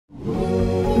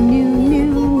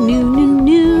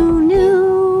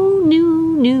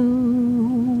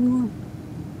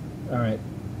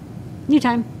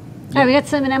time. All right, we got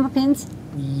some enamel pins.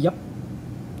 Yep.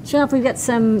 Sure enough, we've got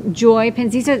some Joy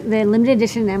pins. These are the limited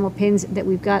edition enamel pins that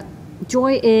we've got.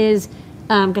 Joy is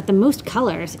got the most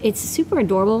colors. It's super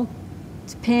adorable.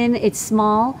 It's a pin. It's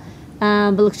small,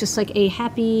 but looks just like a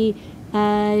happy,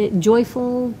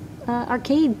 joyful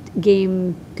arcade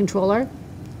game controller.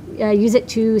 Use it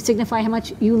to signify how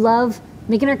much you love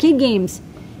making arcade games.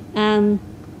 Yep.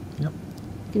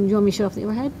 Can you want me to show off the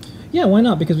overhead? Yeah, why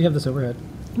not? Because we have this overhead.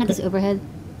 Not this overhead.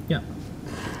 Yeah.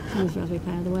 Move Raspberry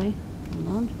Pi out of the way.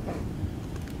 Hold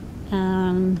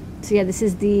on. So yeah, this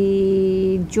is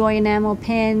the Joy enamel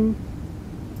pin.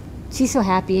 She's so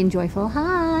happy and joyful.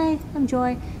 Hi, I'm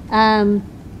Joy.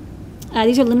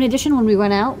 These are limited edition. When we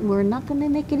run out, we're not going to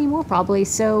make any more probably.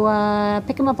 So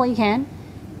pick them up while you can.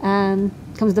 Comes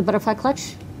with the butterfly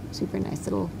clutch. Super nice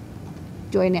little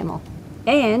Joy enamel.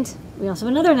 And we also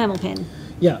have another enamel pin.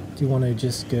 Yeah. Do you want to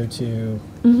just go to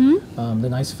the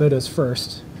nice photos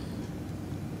first?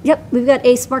 Yep, we've got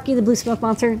a Sparky the Blue Smoke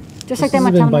Monster. Just like that.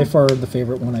 This has been by far the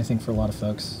favorite one, I think, for a lot of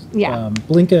folks. Yeah.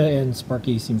 Blinka and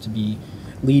Sparky seem to be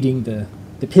leading the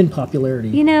pin popularity.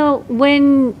 You know,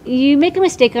 when you make a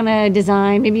mistake on a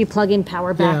design, maybe you plug in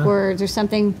power backwards or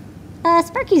something,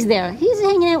 Sparky's there. He's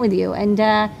hanging out with you. And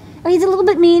he's a little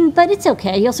bit mean, but it's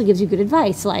okay. He also gives you good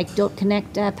advice, like don't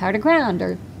connect power to ground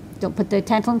or don't put the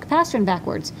tantalum capacitor in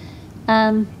backwards.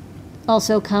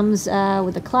 Also comes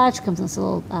with a clutch, comes on this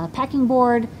little packing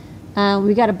board.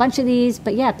 We got a bunch of these,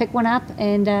 but yeah, pick one up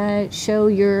and show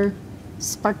your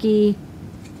Sparky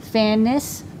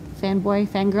fanboy,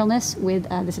 fangirlness with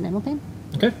this enamel pin.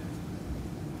 Okay.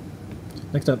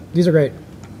 Next up, these are great.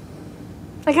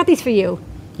 I got these for you.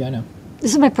 Yeah, I know.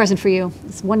 This is my present for you.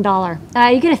 It's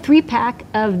 $1. You get a 3-pack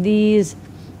of these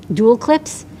dual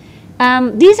clips.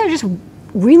 These are just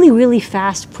really, really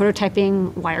fast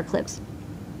prototyping wire clips.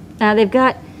 They've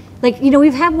got, like, you know,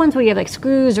 we've had ones where you have like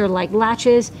screws or like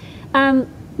latches.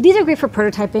 These are great for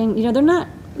prototyping. You know, they're not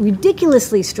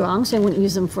ridiculously strong, so I wouldn't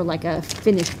use them for like a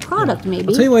finished product, maybe.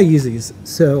 I'll tell you why I use these.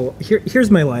 So here's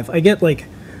my life. I get like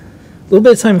a little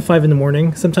bit of time at 5 in the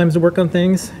morning sometimes to work on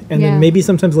things, and then maybe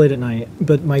sometimes late at night.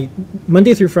 But my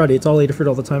Monday through Friday, it's all Adafruit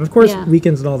all the time. Of course,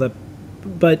 weekends and all that.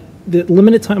 But the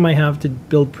limited time I have to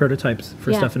build prototypes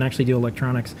for stuff and actually do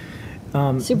electronics.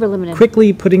 Super limited.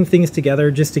 Quickly putting things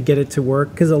together just to get it to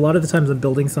work, because a lot of the times I'm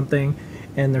building something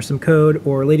and there's some code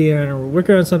or Lady Anna or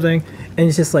working on something, and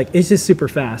it's just super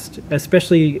fast,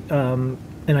 especially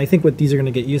and I think what these are going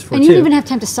to get used for and you don't even have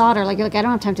time to solder. Like I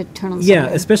don't have time to turn on the solder. Yeah,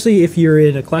 especially if you're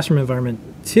in a classroom environment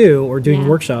too, or doing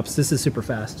workshops. This is super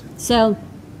fast. So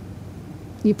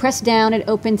you press down, it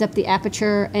opens up the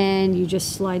aperture, and you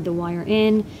just slide the wire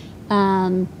in.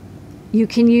 You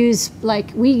can use, like,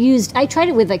 I tried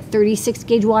it with like 36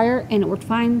 gauge wire and it worked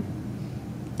fine.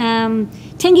 10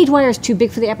 gauge wire is too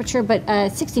big for the aperture, but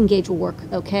 16 gauge will work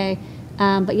okay.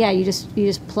 But yeah, you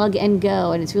just plug and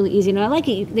go, and it's really easy. And I like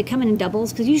it, they come in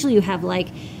doubles, because usually you have like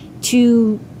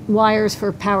 2 wires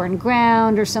for power and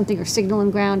ground or something, or signal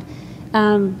and ground.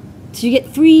 So you get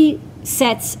 3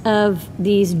 sets of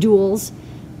these duals,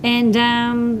 and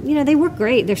you know, they work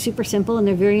great. They're super simple and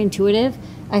they're very intuitive.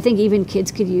 I think even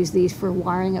kids could use these for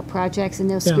wiring up projects and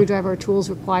no screwdriver or tools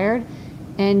required.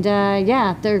 And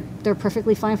yeah, they're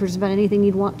perfectly fine for just about anything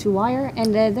you'd want to wire.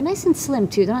 And they're nice and slim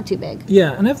too. They're not too big.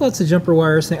 Yeah, and I have lots of jumper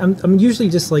wires. I'm usually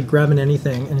just like grabbing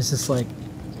anything, and it's just like,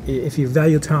 if you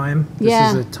value time,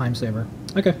 this is a time saver.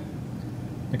 Okay,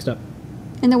 next up.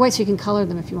 And they're white, so you can color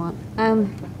them if you want.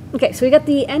 Okay, so we got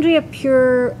the Andrea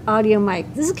PureAudio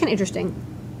mic. This is kind of interesting.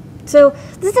 So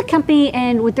this is a company,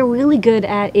 and what they're really good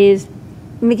at is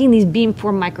making these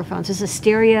beamform microphones. This is a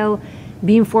stereo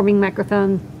beamforming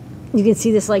microphone. You can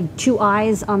see this like 2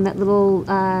 eyes on that little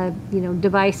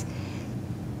device.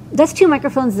 That's 2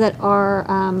 microphones that are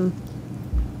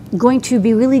going to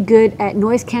be really good at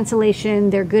noise cancellation.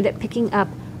 They're good at picking up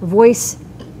voice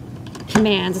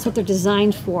commands. That's what they're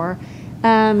designed for.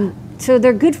 So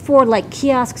they're good for like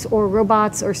kiosks or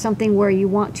robots or something where you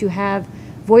want to have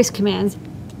voice commands.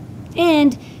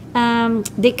 And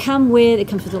it comes with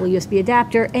a little USB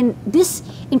adapter, and this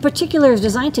in particular is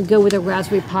designed to go with a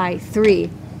Raspberry Pi 3.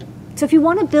 So if you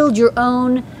want to build your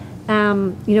own,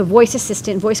 voice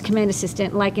assistant, voice command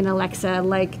assistant, like an Alexa,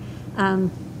 like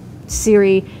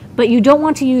Siri, but you don't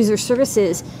want to use their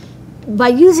services, by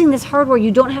using this hardware,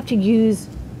 you don't have to use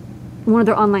one of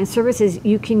their online services.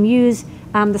 You can use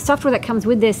the software that comes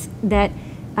with this that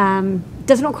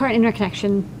doesn't require an internet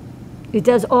connection. It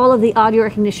does all of the audio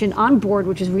recognition on board,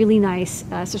 which is really nice,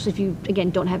 especially if you, again,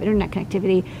 don't have internet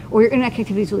connectivity or your internet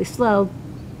connectivity is really slow.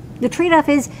 The trade-off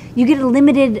is you get a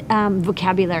limited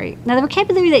vocabulary. Now, the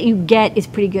vocabulary that you get is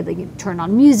pretty good. Like you turn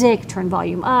on music, turn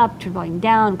volume up, turn volume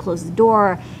down, close the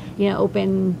door,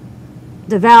 open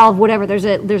the valve, whatever. There's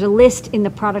a list in the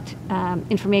product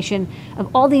information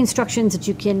of all the instructions that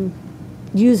you can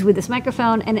use with this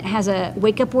microphone, and it has a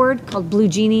wake-up word called Blue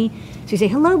Genie. So you say,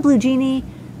 hello, Blue Genie,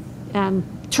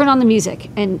 turn on the music,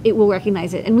 and it will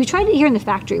recognize it. And we tried it here in the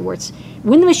factory where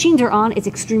when the machines are on, it's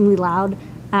extremely loud.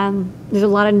 There's a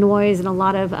lot of noise and a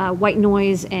lot of white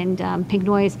noise and pink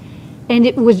noise, and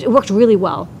it worked really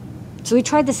well. So we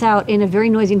tried this out in a very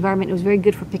noisy environment. It was very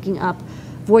good for picking up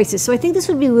voices. So I think this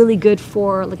would be really good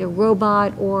for like a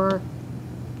robot or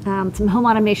some home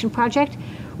automation project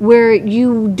where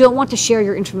you don't want to share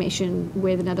your information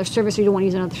with another service, or you don't want to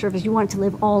use another service. You want it to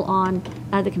live all on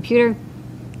the computer.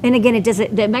 And again,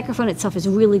 the microphone itself is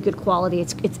really good quality.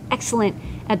 It's excellent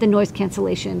at the noise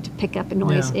cancellation to pick up a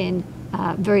noise in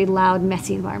very loud,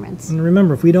 messy environments. And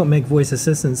remember, if we don't make voice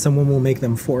assistants, someone will make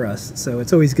them for us. So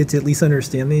it's always good to at least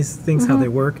understand these things, how they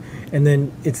work. And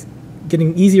then it's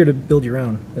getting easier to build your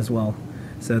own as well.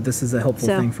 So this is a helpful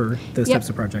thing for those types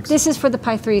of projects. This is for the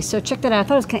Pi 3, so check that out. I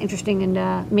thought it was kind of interesting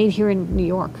and made here in New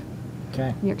York.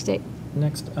 Okay. New York State.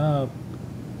 Next up.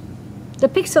 The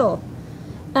Pixl.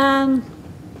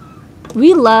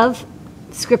 We love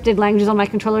scripted languages on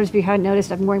microcontrollers. If you haven't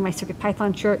noticed, I'm wearing my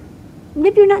CircuitPython shirt.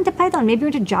 Maybe you're not into Python, maybe you're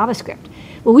into JavaScript.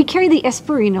 Well, we carry the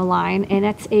Espruino line, and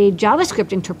that's a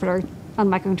JavaScript interpreter on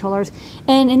microcontrollers.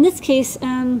 And in this case,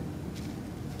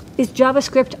 is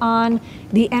JavaScript on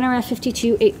the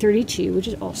NRF52832, which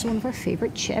is also one of our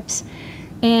favorite chips.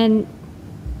 And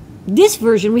this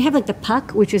version, we have like the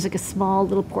Puck, which is like a small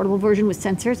little portable version with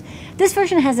sensors. This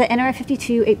version has the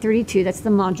NRF52832, that's the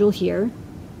module here.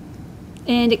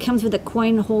 And it comes with a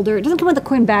coin holder. It doesn't come with a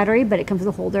coin battery, but it comes with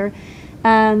a holder.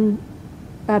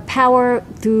 Power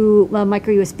through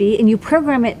micro USB, and you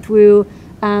program it through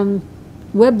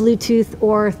web Bluetooth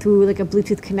or through like a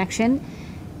Bluetooth connection.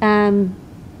 And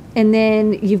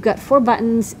then you've got 4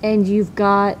 buttons, and you've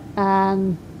got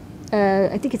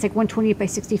I think it's like 128 by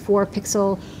 64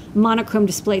 pixel monochrome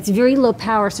display. It's very low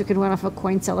power, so it can run off a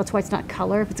coin cell. That's why it's not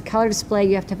color. If it's a color display,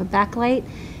 you have to have a backlight,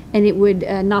 and it would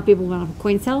not be able to run off a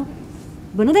coin cell.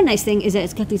 But another nice thing is that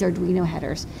it's got these Arduino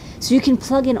headers. So you can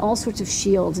plug in all sorts of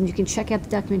shields, and you can check out the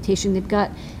documentation. They've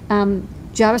got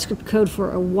JavaScript code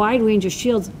for a wide range of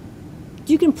shields.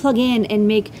 You can plug in and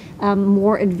make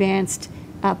more advanced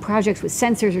projects with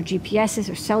sensors or GPSs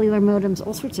or cellular modems,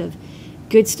 all sorts of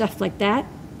good stuff like that.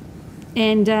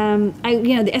 And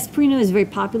the Espruino is very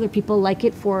popular. People like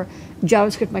it for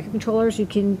JavaScript microcontrollers. You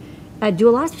can do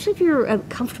a lot, especially if you're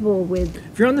comfortable with.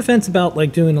 If you're on the fence about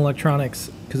like doing electronics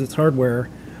because it's hardware,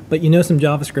 but you know some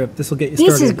JavaScript, this will get you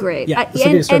started. This is great. Yeah,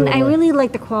 and I really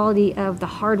like the quality of the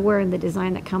hardware and the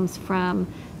design that comes from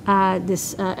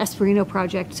this Espruino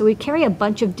project. So we carry a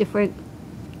bunch of different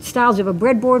styles. We have a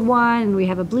breadboard one, and we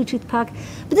have a Bluetooth Puck.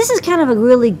 But this is kind of a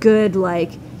really good,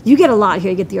 like, you get a lot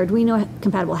here. You get the Arduino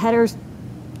compatible headers,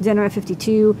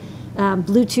 NRF52,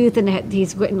 Bluetooth, and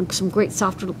he's written some great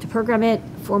software to program it,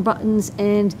 4 buttons,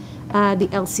 and the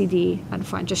LCD on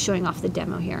front, just showing off the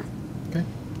demo here. Okay.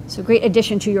 So great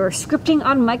addition to your scripting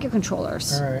on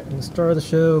microcontrollers. All right, and the star of the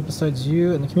show, besides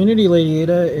you and the community, Lady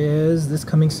Ada, is this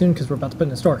coming soon because we're about to put it in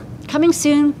the store. Coming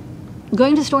soon.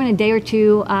 Going to the store in a day or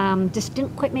two. Just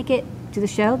didn't quite make it to the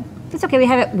show. That's okay. We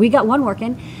have it. We got one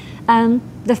working.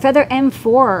 The Feather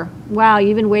M4. Wow,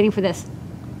 you've been waiting for this.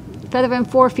 Feather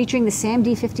M4 featuring the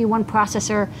SAMD51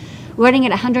 processor, running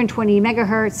at 120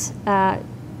 megahertz,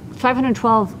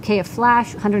 512K of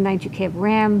flash, 192K of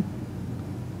RAM.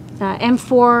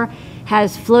 M4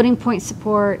 has floating point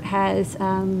support, has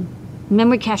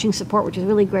memory caching support, which is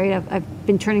really great. I've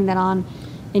been turning that on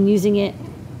and using it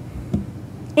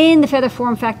in the Feather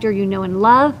form factor you know and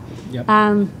love. Yep.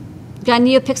 Got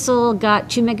NeoPixel, got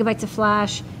 2 megabytes of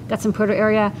flash, got some proto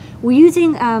area. We're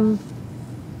using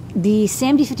the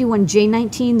SAMD51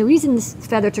 J19. The reason this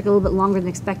Feather took a little bit longer than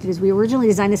expected is we originally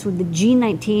designed this with the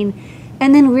G19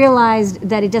 and then realized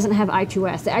that it doesn't have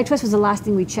I2S. The I2S was the last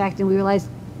thing we checked, and we realized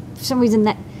for some reason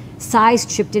that size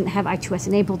chip didn't have I2S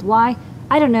enabled. Why?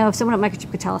 I don't know. If someone at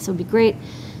Microchip could tell us, it would be great.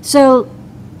 So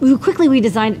we quickly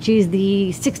redesigned it to use the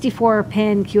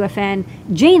 64-pin QFN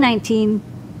J19.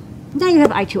 Now you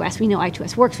have I2S. We know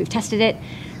I2S works. We've tested it.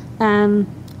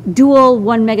 Dual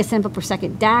 1 megasample per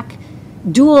second DAC.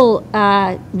 Dual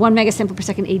 1 megasample per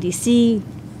second ADC.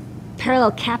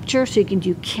 Parallel capture, so you can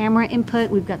do camera input.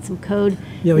 We've got some code.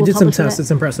 Yeah, we did some tests.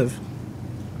 It's impressive.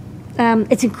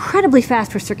 It's incredibly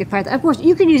fast for CircuitPython. Of course,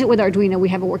 you can use it with Arduino. We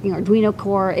have a working Arduino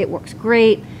core. It works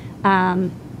great.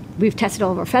 We've tested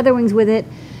all of our Featherwings with it.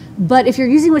 But if you're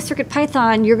using with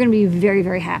CircuitPython, you're going to be very,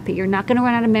 very happy. You're not going to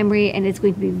run out of memory, and it's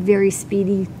going to be very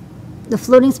speedy. The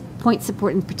floating point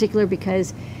support in particular,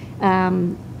 because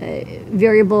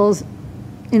variables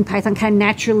in Python kind of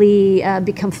naturally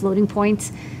become floating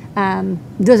points.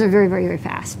 Those are very, very, very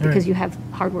fast because you have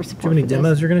hardware support. Do you have any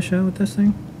demos you're going to show with this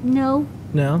thing? No.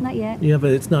 No? Not yet. Yeah,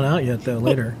 but it's not out yet, though,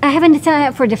 later. I haven't. It's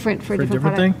out for a different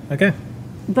thing? Okay.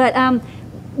 But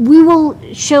we will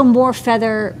show more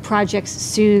Feather projects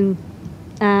soon.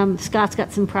 Scott's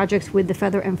got some projects with the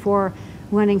Feather M4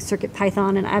 running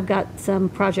CircuitPython, and I've got some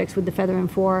projects with the Feather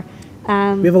M4.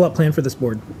 We have a lot planned for this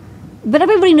board. But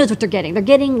everybody knows what they're getting. They're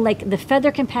getting like the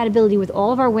Feather compatibility with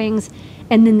all of our wings,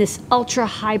 and then this ultra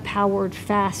high-powered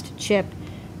fast chip.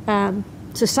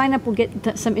 So sign up. We'll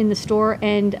get some in the store,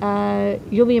 and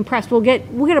you'll be impressed. We'll get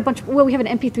a bunch. Well, we have an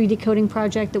MP3 decoding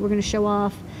project that we're going to show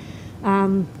off.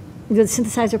 The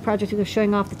synthesizer project we're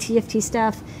showing off, the TFT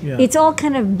stuff. Yeah. It's all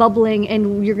kind of bubbling,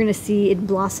 and you're going to see it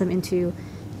blossom into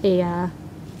a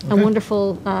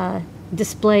wonderful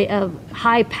display of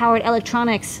high-powered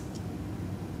electronics.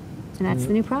 And that's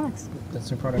the new products. That's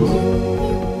new products.